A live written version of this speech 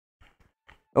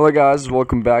Hello guys,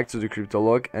 welcome back to the Crypto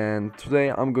Locke, and today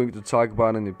I'm going to talk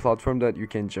about a new platform that you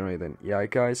can generate an AI,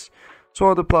 guys.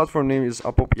 So the platform name is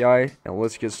APOB.ai, and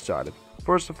let's get started.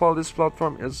 First of all, this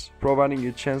platform is providing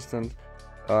you a chance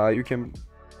that you can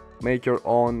make your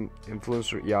own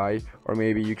influencer AI, or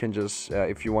maybe you can just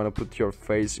if you want to put your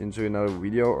face into another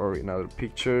video or another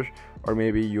picture, or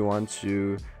maybe you want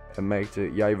to make the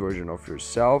AI version of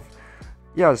yourself.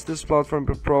 Yes, this platform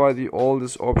will provide you all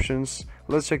these options.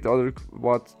 Let's check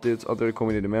what did other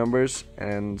community members,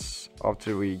 and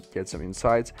after we get some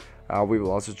insights, we will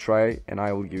also try, and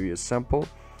I will give you a sample.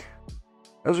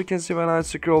 As you can see, when I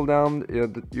scroll down,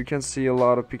 you can see a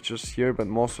lot of pictures here, but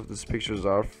most of these pictures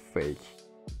are fake.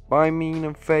 By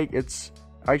mean fake, it's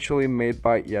actually made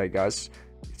by AI, guys.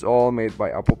 It's all made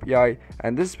by APOB.ai,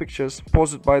 and these pictures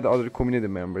posted by the other community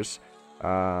members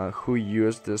who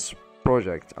used this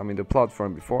project, the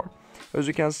platform before. As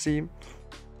you can see,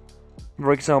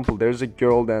 for example, there's a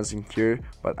girl dancing here,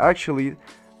 but actually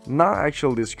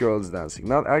this girl is dancing,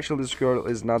 this girl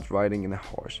is not riding in a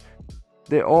horse.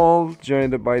 They all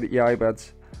generated by the AI,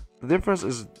 but the difference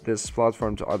is this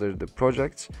platform to the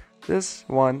projects. This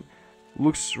one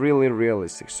looks really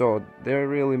realistic, so they're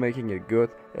really making it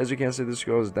good. As you can see, this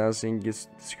girl is dancing, this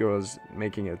girl is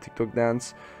making a TikTok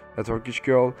dance, a Turkish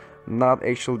girl, not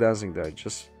actual dancing there,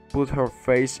 just put her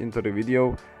face into the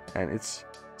video, and it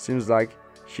seems like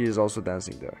she is also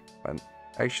dancing there, but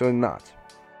actually not.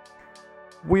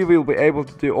 We will be able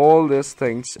to do all these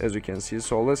things, as you can see,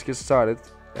 so let's get started.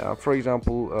 For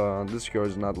example, this girl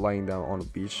is not lying down on a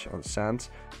beach on sand.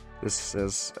 This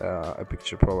is a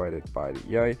picture provided by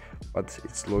the AI, but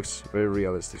it looks very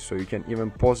realistic, so you can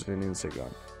even post it on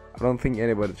Instagram. I don't think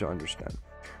anybody to understand.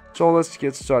 So let's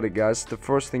get started, guys. The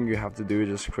first thing you have to do is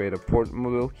just create a port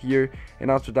model here, and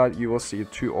after that you will see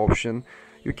two options.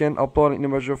 You can upload an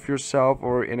image of yourself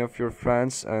or any of your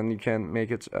friends, and you can make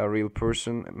it a real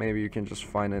person. Maybe you can just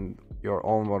find your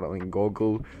own model in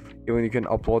Google. Even you can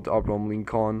upload Abraham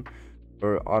Lincoln,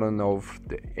 or I don't know,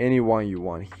 anyone you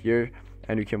want here,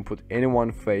 and you can put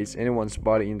anyone's face, anyone's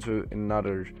body into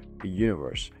another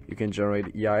universe. You can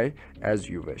generate AI as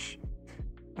you wish.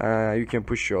 You can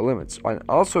push your limits, and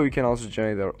also you can also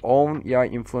generate your own AI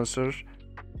influencer.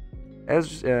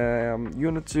 As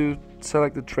you need to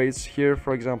select the traits here.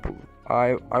 For example,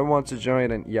 I want to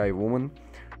generate an AI woman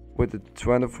with a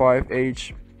 25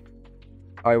 age.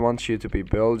 I want you to be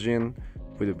Belgian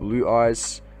with the blue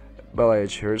eyes,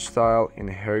 bell-edge hairstyle, in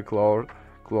hair color,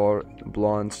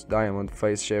 blonde, diamond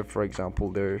face shape. For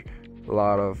example, there are a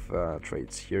lot of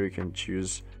traits here. You can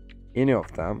choose any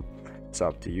of them. It's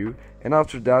up to you. And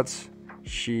after that,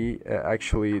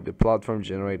 the platform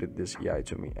generated this AI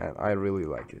to me, and I really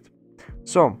like it.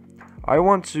 So I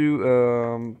want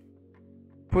to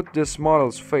put this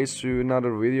model's face to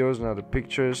another videos, another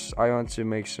pictures. I want to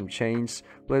make some changes.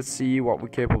 Let's see what we're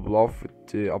capable of with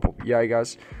the APOB.ai,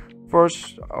 guys.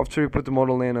 First, after you put the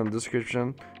model name and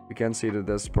description, you can see the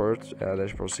dashboard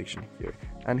section here,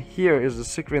 and here is the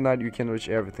screen that you can reach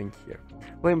everything here.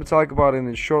 Let me talk about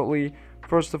it shortly.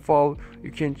 First of all, you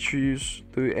can choose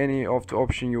any of the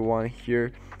option you want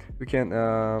here. You can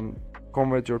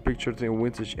convert your picture to a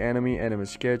vintage anime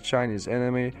sketch, Chinese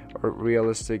anime, or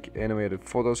realistic animated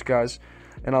photos, guys.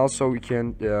 And also you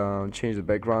can change the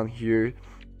background here.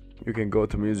 You can go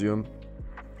to museum,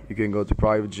 you can go to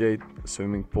private jet,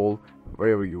 swimming pool,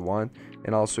 wherever you want.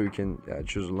 And also you can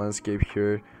choose a landscape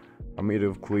here, a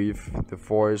middle of cliff, the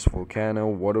forest, volcano,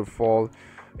 waterfall.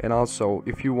 And also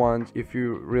if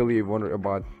you really wonder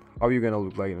about how you're gonna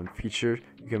look like in the future,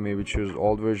 you can maybe choose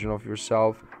old version of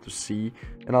yourself to see.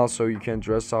 And also you can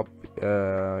dress up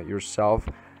yourself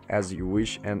as you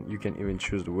wish, and you can even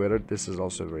choose the weather. This is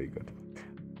also very good.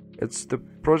 The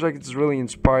project has really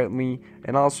inspired me,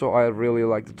 and also I really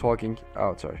like the talking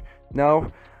avatar.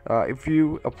 Now if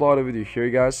you upload a video here,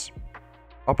 guys,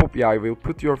 APOB.ai will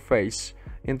put your face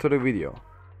into the video.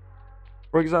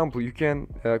 For example, you can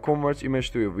convert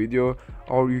image to a video,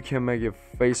 or you can make a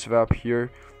face swap here.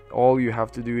 All you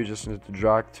have to do is just need to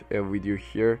drag a video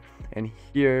here, and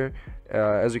here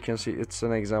as you can see, it's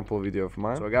an example video of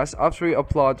mine. So guys, after you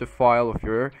upload the file of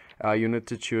your you need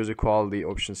to choose the quality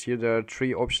options here. There are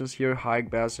three options here: high,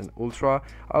 best, and ultra.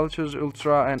 I'll choose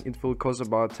ultra, and it will cost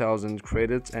about 1,000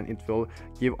 credits, and it will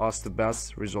give us the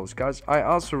best results, guys. I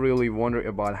also really wonder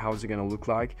about how it's gonna look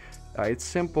like. It's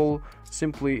simply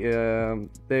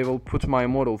they will put my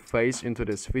model face into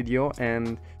this video,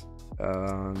 and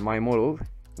my model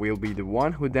will be the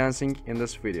one who dancing in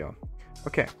this video.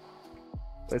 Okay,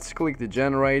 let's click the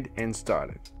generate and start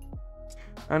it,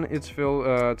 and it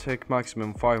will take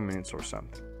maximum 5 minutes or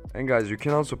something. And guys, you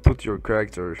can also put your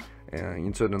character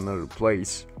into another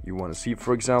place. you want to see.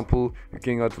 For example, you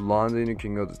can go to London, you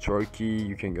can go to Turkey,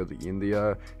 you can go to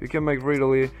India. You can make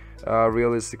really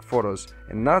realistic photos,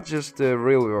 and not just the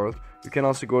real world. You can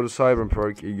also go to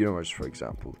Cyberpunk universe, for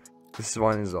example. This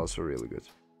one is also really good.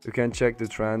 You can check the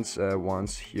trends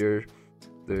once here,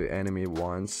 the anime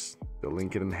ones, the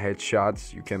LinkedIn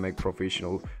headshots. You can make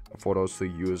professional photos to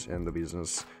use in the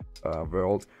business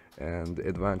world, and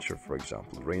adventure, for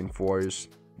example, rainforest,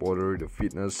 water, the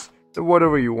fitness,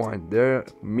 whatever you want. There are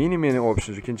many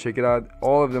options. You can check it out,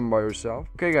 all of them by yourself.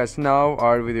 Okay guys, now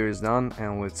our video is done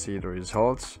and let's see the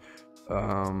results.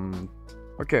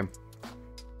 Okay,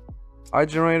 I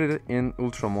generated it in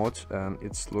ultra mode and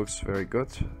it looks very good.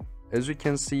 As you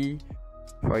can see,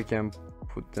 if I can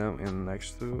put them in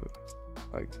next to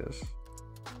like this.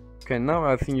 Okay, now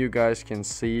I think you guys can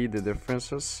see the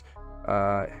differences.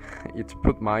 It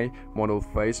put my model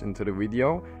face into the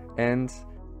video, and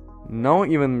no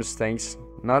even mistakes,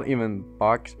 not even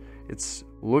bugs. It's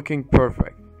looking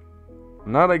perfect.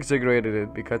 Not exaggerated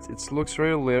it because it looks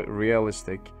really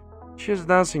realistic. She's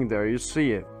dancing there, you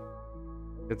see it.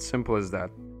 It's simple as that.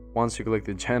 Once you click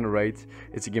the generate,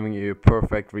 it's giving you a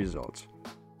perfect result.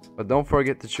 But don't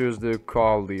forget to choose the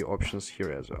quality options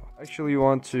here as well. Actually, you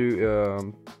want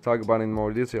to talk about in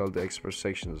more detail. The expert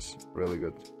section is really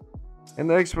good. In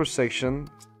the expert section,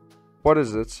 what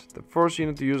is it? The first you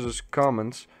need to use is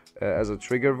comments as a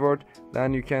trigger word.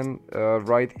 Then you can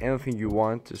write anything you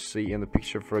want to see in the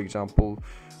picture. For example,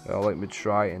 let me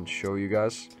try and show you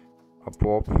guys.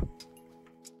 APOB.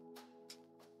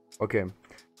 Okay,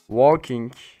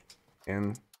 walking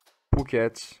in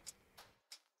Phuket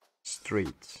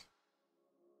street,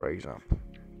 for example.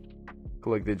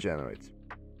 Click the generate.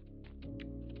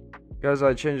 Guys,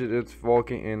 I changed it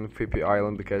walking in Phi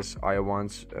Island because I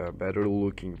want better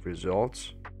looking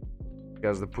results.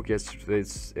 Because the Phuket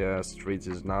streets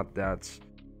is not that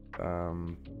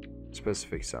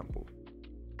specific sample.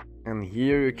 And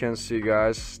here you can see,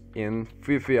 guys, in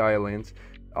Phi Island.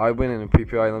 I've been in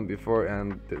Phi Island before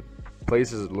and the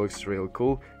places looks real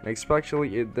cool, and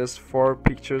especially it does 4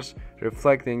 pictures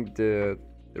reflecting the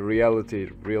reality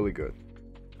really good.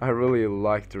 I really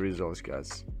like the results,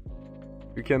 guys.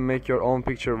 You can make your own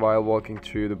picture while walking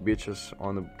through the beaches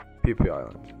on the Phi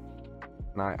Island.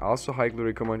 And I also highly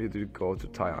recommend you to go to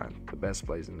Thailand, the best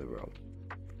place in the world.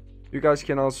 You guys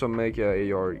can also make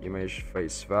your image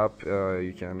face swap.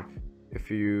 You can,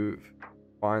 if you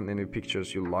find any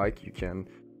pictures you like, you can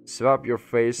swap your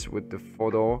face with the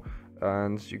photo,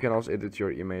 and you can also edit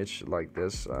your image like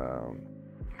this.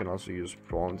 You can also use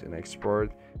prompt and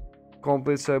export.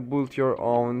 Complete build your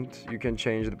own. You can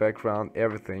change the background,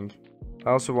 everything.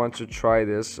 I also want to try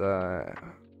this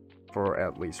for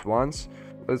at least once.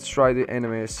 Let's try the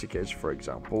anime sketch, for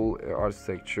example.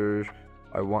 Architecture,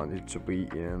 I want it to be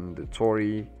in the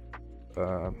Tory.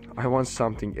 I want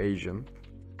something Asian.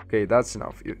 Okay, that's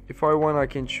enough. If I want, I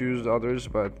can choose the others,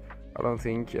 but I don't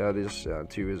think this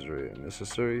 2 is really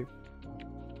necessary.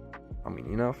 I mean,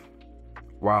 enough.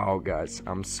 Wow, guys,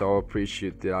 I'm so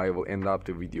appreciative that I will end up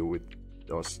the video with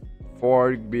those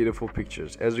 4 beautiful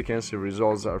pictures. As you can see,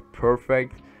 results are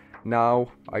perfect.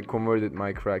 Now I converted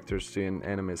my characters to an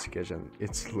anime sketch and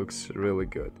it looks really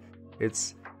good.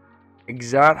 It's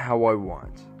exact how I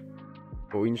want.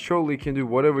 So in short, you can do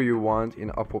whatever you want in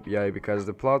APOB.ai because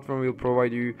the platform will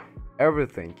provide you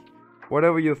everything.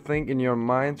 Whatever you think in your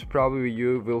mind, probably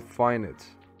you will find it.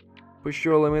 Push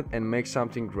your limit and make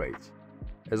something great.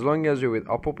 As long as you're with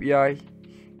APOB.ai,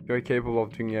 you're capable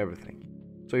of doing everything.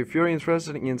 So if you're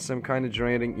interested in some kind of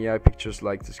generating AI pictures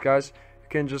like this, guys, you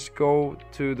can just go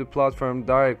to the platform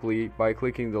directly by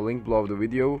clicking the link below the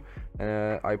video.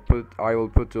 I will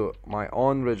put my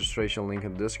own registration link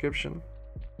in the description,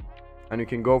 and you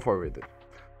can go forward it.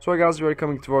 So guys, we're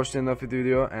coming towards the end of the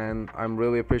video, and I'm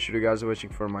really appreciate you guys watching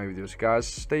for my videos. Guys,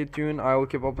 stay tuned. I will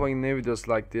keep uploading new videos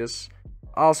like this.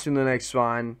 I'll see you in the next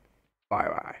one.